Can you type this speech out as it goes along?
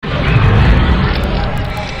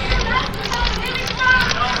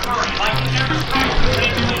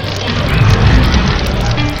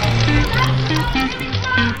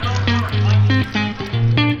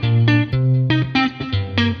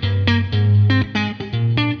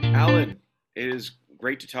It is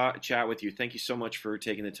great to chat with you. Thank you so much for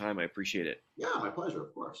taking the time. I appreciate it. Yeah, my pleasure,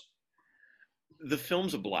 of course. The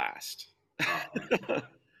film's a blast. Thank you.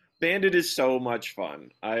 Bandit is so much fun.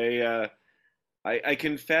 I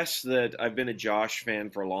confess that I've been a Josh fan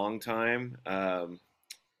for a long time.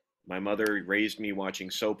 My mother raised me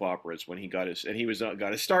watching soap operas when he got his, and he was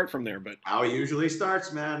got his start from there. But How it usually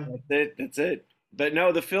starts, man. that's it. That's it. But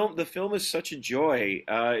no, the film is such a joy.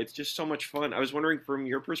 It's just so much fun. I was wondering, from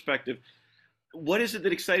your perspective, what is it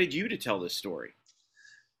that excited you to tell this story?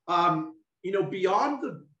 Beyond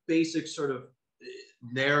the basic sort of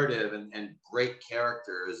narrative and great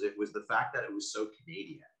characters, it was the fact that it was so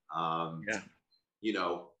Canadian. Yeah. You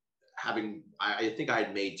know, I think I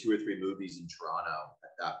had made two or three movies in Toronto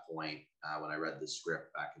at that point when I read the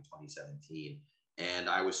script back in 2017. And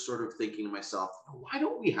I was sort of thinking to myself, why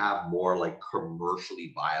don't we have more like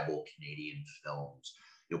commercially viable Canadian films?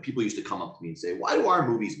 People used to come up to me and say, why do our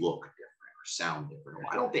movies look different or sound different?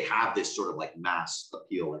 Why don't they have this sort of like mass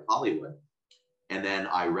appeal like Hollywood? And then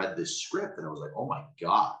I read this script and I was like, oh my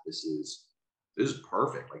God, this is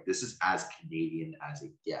perfect. Like this is as Canadian as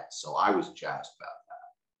it gets. So I was jazzed about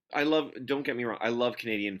I love, don't get me wrong, I love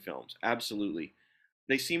Canadian films. Absolutely.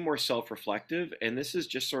 They seem more self-reflective, and this is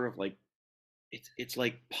just sort of like it's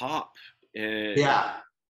like pop. that. Uh, Yeah.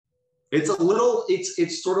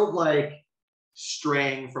 It's sort of like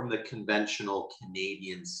straying from the conventional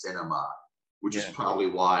Canadian cinema, which is yeah. probably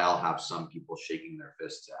why I'll have some people shaking their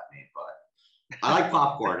fists at me. But I like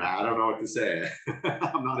popcorn. I don't know what to say.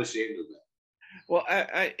 I'm not ashamed of it. Well,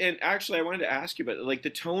 and actually, I wanted to ask you about like the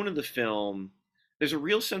tone of the film. There's a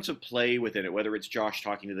real sense of play within it, whether it's Josh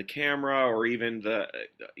talking to the camera or even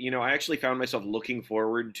I actually found myself looking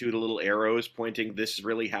forward to the little arrows pointing, this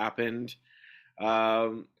really happened.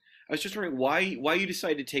 I was just wondering why you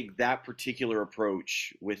decided to take that particular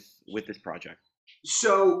approach with this project.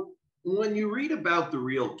 So when you read about the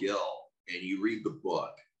real Gil and you read the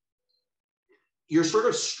book, you're sort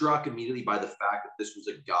of struck immediately by the fact that this was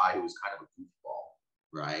a guy who was kind of a goofball,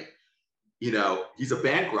 right? He's a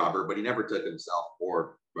bank robber, but he never took himself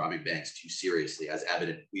or robbing banks too seriously, as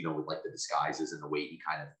evident, with like the disguises and the way he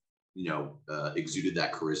kind of, exuded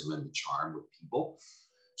that charisma and the charm with people.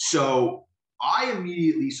 So I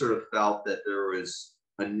immediately sort of felt that there was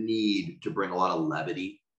a need to bring a lot of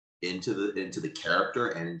levity into the character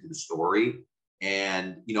and into the story.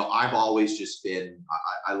 And I've always just been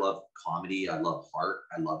I love comedy, I love heart,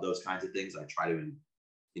 I love those kinds of things. I try to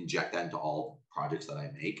inject that into all projects that I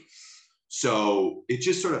make. So it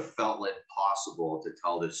just sort of felt like possible to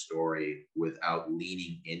tell this story without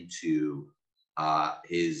leaning into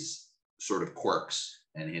his sort of quirks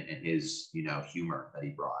and his humor that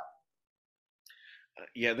he brought.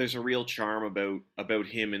 Yeah, there's a real charm about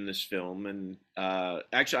him in this film, and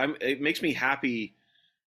actually, it makes me happy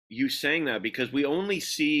you saying that because we only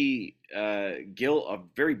see Gil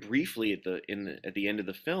very briefly at the end of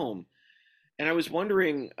the film, and I was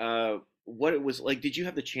wondering what it was like. Did you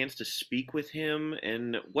have the chance to speak with him,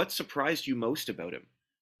 and what surprised you most about him?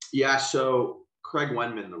 Yeah, so Craig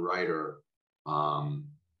Wenman, the writer, um,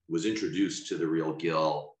 was introduced to the real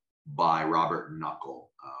Gil by Robert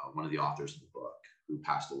Knuckle, one of the authors of the book, who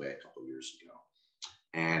passed away a couple of years ago.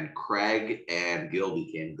 And Craig and Gil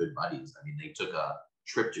became good buddies. I mean, they took a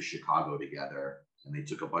trip to Chicago together and they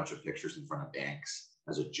took a bunch of pictures in front of banks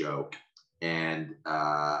as a joke. And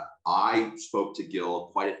I spoke to Gil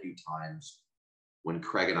quite a few times when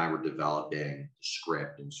Craig and I were developing the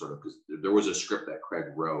script and sort of because there was a script that Craig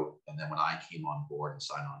wrote. And then when I came on board and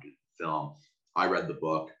signed on to the film, I read the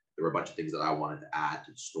book. There were a bunch of things that I wanted to add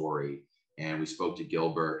to the story. And we spoke to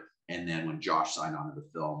Gilbert. And then when Josh signed on to the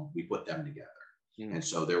film, we put them together. Hmm. And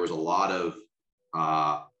so there was a lot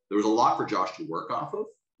for Josh to work off of,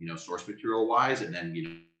 source material wise. And then,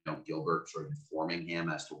 Gilbert sort of informing him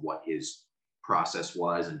as to what his process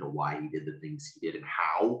was and to why he did the things he did and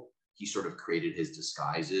how he sort of created his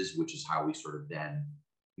disguises, which is how we sort of then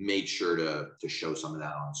made sure to show some of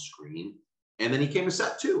that on screen. And then he came to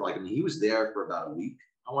set too. Like, I mean, he was there for about a week,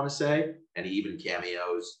 I want to say. And he even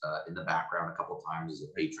cameos in the background a couple of times as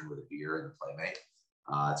a patron with a beer and a playmate.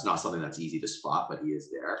 It's not something that's easy to spot, but he is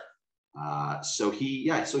there. So he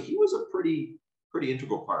was a pretty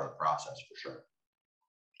integral part of the process for sure.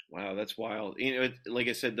 Wow, that's wild. Like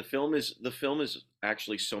I said, the film is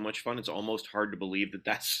actually so much fun. It's almost hard to believe that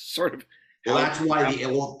that's sort of Well, how. that's why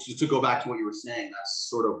to go back to what you were saying, that's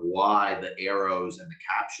sort of why the arrows and the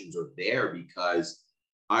captions are there because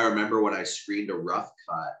I remember when I screened a rough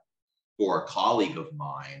cut for a colleague of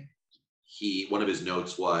mine, one of his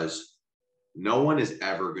notes was, no one is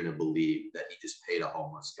ever going to believe that he just paid a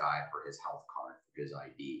homeless guy for his health card, for his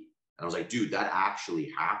ID. I was like, dude, that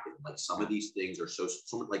actually happened. Like some of these things are so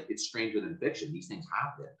like it's stranger than fiction. These things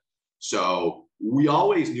happen. So we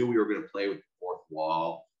always knew we were going to play with the fourth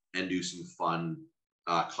wall and do some fun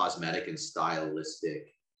cosmetic and stylistic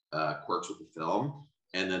quirks with the film.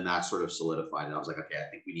 And then that sort of solidified it. I was like, okay, I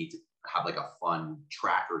think we need to have like a fun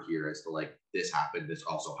tracker here as to like this happened, this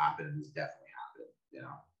also happened, and this definitely happened, you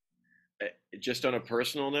know. Just on a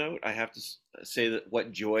personal note, I have to say that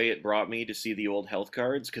what joy it brought me to see the old health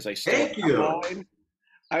cards because I still Thank have you. mine.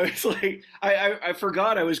 I was like, I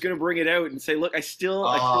forgot I was going to bring it out and say, look, I still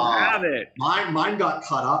have it. Mine got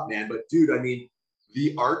cut up, man. But dude, I mean,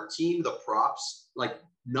 the art team, the props, like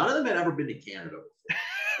none of them had ever been to Canada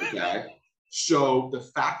before. Okay. So the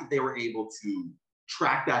fact that they were able to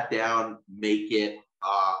track that down, make it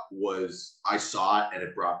was I saw it and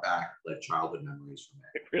it brought back like childhood memories for me.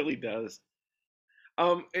 It really does.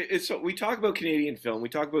 It's so we talk about Canadian film, we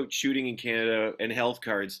talk about shooting in Canada and health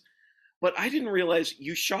cards, but I didn't realize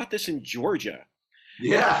you shot this in Georgia.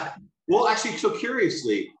 Yeah. Well, actually, so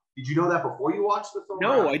curiously, did you know that before you watched the film?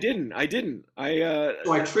 No, I didn't. I didn't.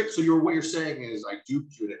 So I tricked. So what you're saying is I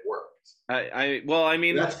duped you and it worked. Well, I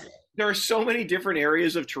mean, That's there are so many different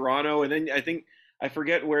areas of Toronto, and then I think I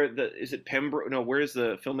forget where is it Pembroke? No, where does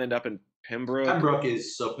the film end up in Pembroke?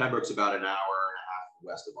 Pembroke's about an hour and a half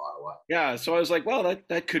west of Ottawa. Yeah, so I was like, well,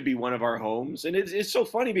 that could be one of our homes, and it's so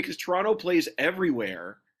funny because Toronto plays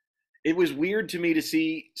everywhere. It was weird to me to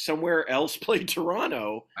see somewhere else play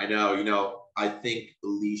Toronto. I know. I think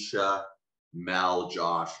Alicia, Mel,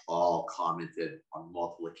 Josh all commented on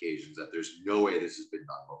multiple occasions that there's no way this has been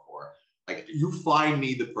done before. Like, you find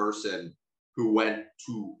me the person who went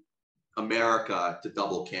to America to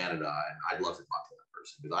double Canada, and I'd love to talk to that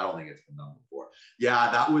person because I don't think it's been done before.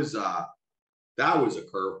 Yeah, that was a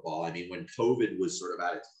curveball. I mean, when COVID was sort of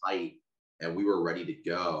at its height and we were ready to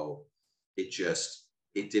go, it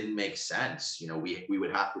didn't make sense. We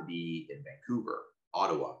would have to be in Vancouver,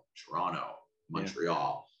 Ottawa, Toronto,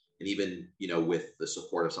 Montreal, and even with the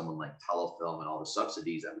support of someone like Telefilm and all the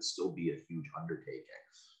subsidies, that would still be a huge undertaking.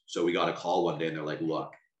 So we got a call one day and they're like,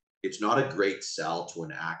 look, it's not a great sell to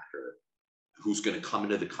an actor who's going to come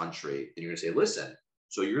into the country and you're going to say, listen,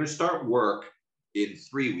 so you're going to start work in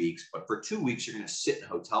 3 weeks, but for 2 weeks, you're going to sit in a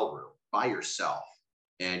hotel room by yourself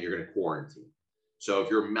and you're going to quarantine. So if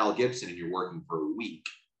you're Mel Gibson and you're working for a week,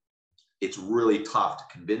 it's really tough to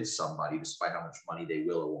convince somebody, despite how much money they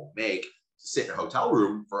will or won't make, to sit in a hotel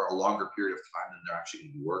room for a longer period of time than they're actually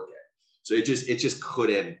going to be working. So it just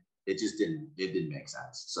didn't make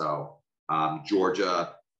sense. So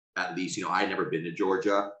Georgia, at least, I had never been to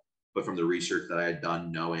Georgia, but from the research that I had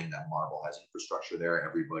done, knowing that Marvel has infrastructure there,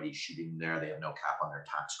 everybody's shooting there, they have no cap on their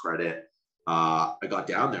tax credit. I got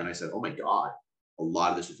down there and I said, oh my God, a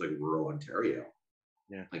lot of this is like rural Ontario.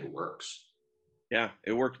 Yeah. Like it works. Yeah,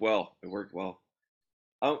 it worked well. It worked well.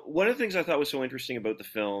 One of the things I thought was so interesting about the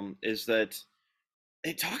film is that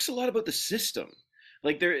it talks a lot about the system.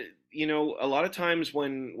 Like a lot of times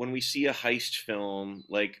when we see a heist film,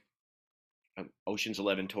 like Ocean's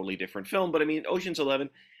 11, totally different film, but I mean, Ocean's 11,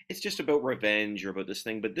 it's just about revenge or about this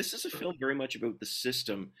thing. But this is a film very much about the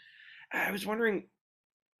system. I was wondering,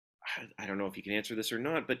 I don't know if you can answer this or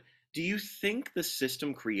not, but do you think the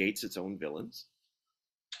system creates its own villains?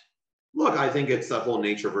 Look, I think it's the whole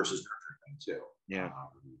nature versus nurture thing too. Yeah.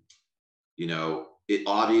 It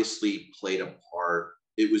obviously played a part.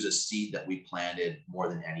 It was a seed that we planted more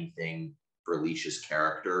than anything for Alicia's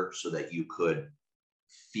character so that you could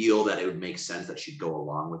feel that it would make sense that she'd go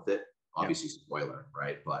along with it. Obviously, spoiler,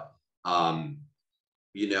 right? But, I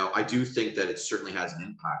do think that it certainly has an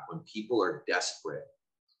impact. When people are desperate,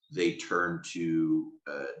 they turn to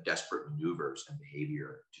desperate maneuvers and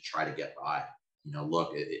behavior to try to get by.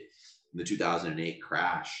 Look, in the 2008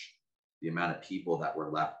 crash, the amount of people that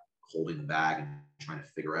were left holding the bag and trying to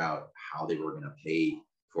figure out how they were going to pay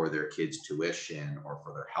for their kids' tuition or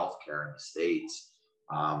for their health care in the States.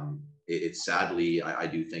 It's sadly, I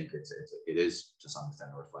do think it is to some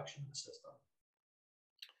extent a reflection of the system.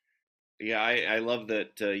 Yeah, I love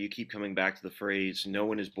that you keep coming back to the phrase "no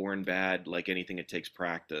one is born bad." Like anything, it takes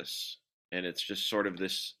practice, and it's just sort of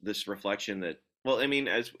this reflection that. Well, I mean,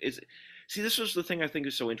 see, this was the thing I think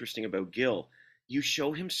is so interesting about Gil. You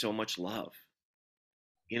show him so much love.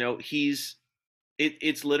 It's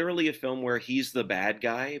literally a film where he's the bad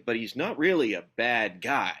guy, but he's not really a bad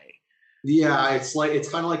guy. Yeah, it's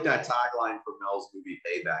kind of like that tagline from Mel's movie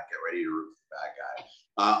Payback: "Get ready to root for the bad guy."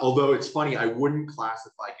 Although it's funny, I wouldn't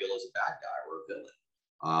classify Gil as a bad guy or a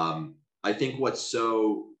villain. I think what's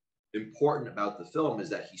so important about the film is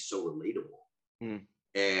that he's so relatable,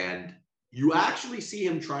 and you actually see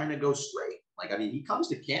him trying to go straight. Like, I mean, he comes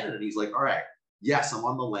to Canada and he's like, "All right, yes, I'm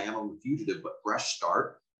on the lam, I'm a fugitive, but fresh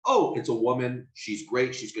start. Oh, it's a woman. She's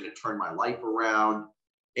great. She's going to turn my life around.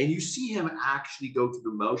 And you see him actually go through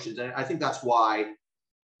the motions. And I think that's why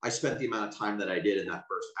I spent the amount of time that I did in that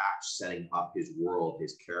first act setting up his world,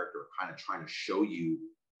 his character, kind of trying to show you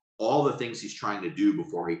all the things he's trying to do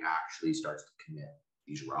before he actually starts to commit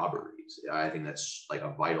these robberies. I think that's like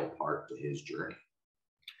a vital part to his journey.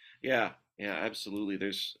 Yeah, yeah,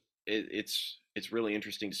 absolutely. It's really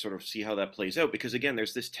interesting to sort of see how that plays out because again,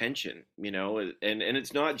 there's this tension, and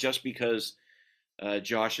it's not just because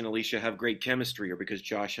Josh and Alicia have great chemistry or because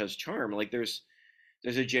Josh has charm. Like there's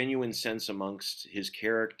a genuine sense amongst his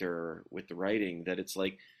character with the writing that it's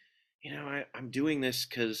like, I'm doing this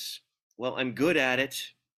because, well, I'm good at it,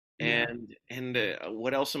 Yeah. and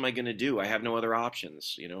what else am I going to do? I have no other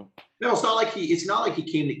options. No, it's not like he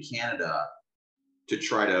came to Canada to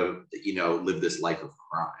try to, live this life of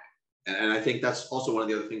crime. And I think that's also one of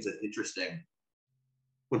the other things that's interesting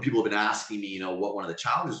when people have been asking me, what one of the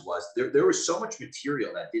challenges was. There was so much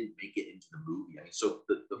material that didn't make it into the movie. I mean, so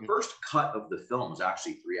the first cut of the film was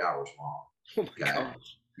actually 3 hours long. Oh my Okay.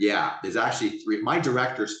 gosh. Yeah, there's actually three. My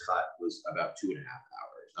director's cut was about 2.5 hours.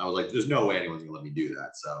 I was like, there's no way anyone's gonna let me do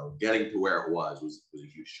that. So getting to where it was a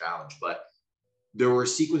huge challenge. But there were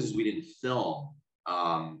sequences we didn't film.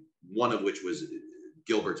 One of which was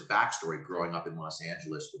Gilbert's backstory, growing up in Los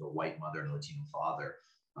Angeles with a white mother and a Latino father,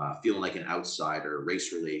 feeling like an outsider,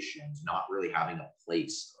 race relations, not really having a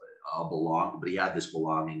place, but he had this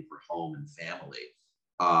belonging for home and family.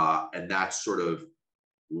 And that's sort of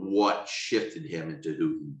what shifted him into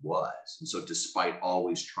who he was. And so despite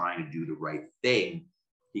always trying to do the right thing,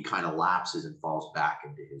 he kind of lapses and falls back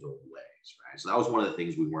into his old ways, right? So that was one of the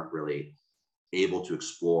things we weren't really able to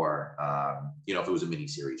explore. If it was a mini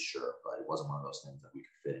series, sure, but it wasn't one of those things that we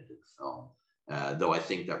could fit into the film. Though I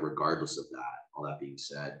think that regardless of that, all that being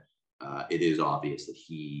said, it is obvious that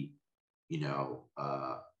he,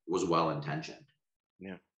 was well intentioned.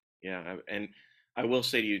 Yeah, yeah, and I will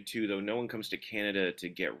say to you too, though, no one comes to Canada to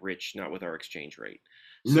get rich, not with our exchange rate.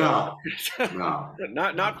 So, No,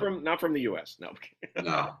 no, not from the U.S. No.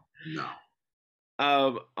 no,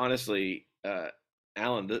 no. Honestly,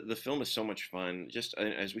 Alan, the film is so much fun. Just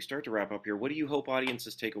as we start to wrap up here, what do you hope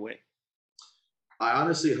audiences take away? I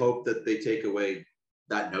honestly hope that they take away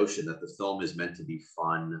that notion that the film is meant to be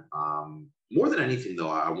fun. More than anything, though,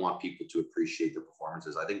 I want people to appreciate the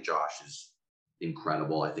performances. I think Josh is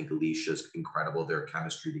incredible. I think Alicia's incredible. Their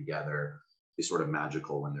chemistry together is sort of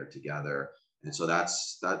magical when they're together. And so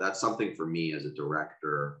that's something for me as a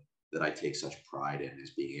director that I take such pride in,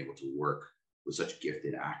 is being able to work with such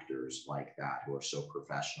gifted actors like that, who are so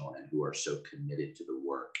professional and who are so committed to the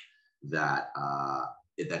work that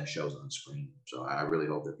it then shows on screen. So I really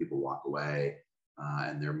hope that people walk away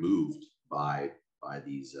and they're moved by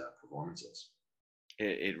these performances.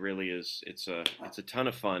 It really is. It's a ton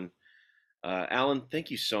of fun. Alan,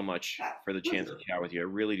 thank you so much for the chance to chat with you. I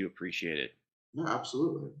really do appreciate it. Yeah,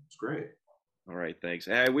 absolutely. It's great. All right, thanks.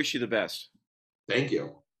 I wish you the best. Thank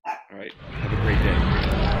you. All right, have a great day.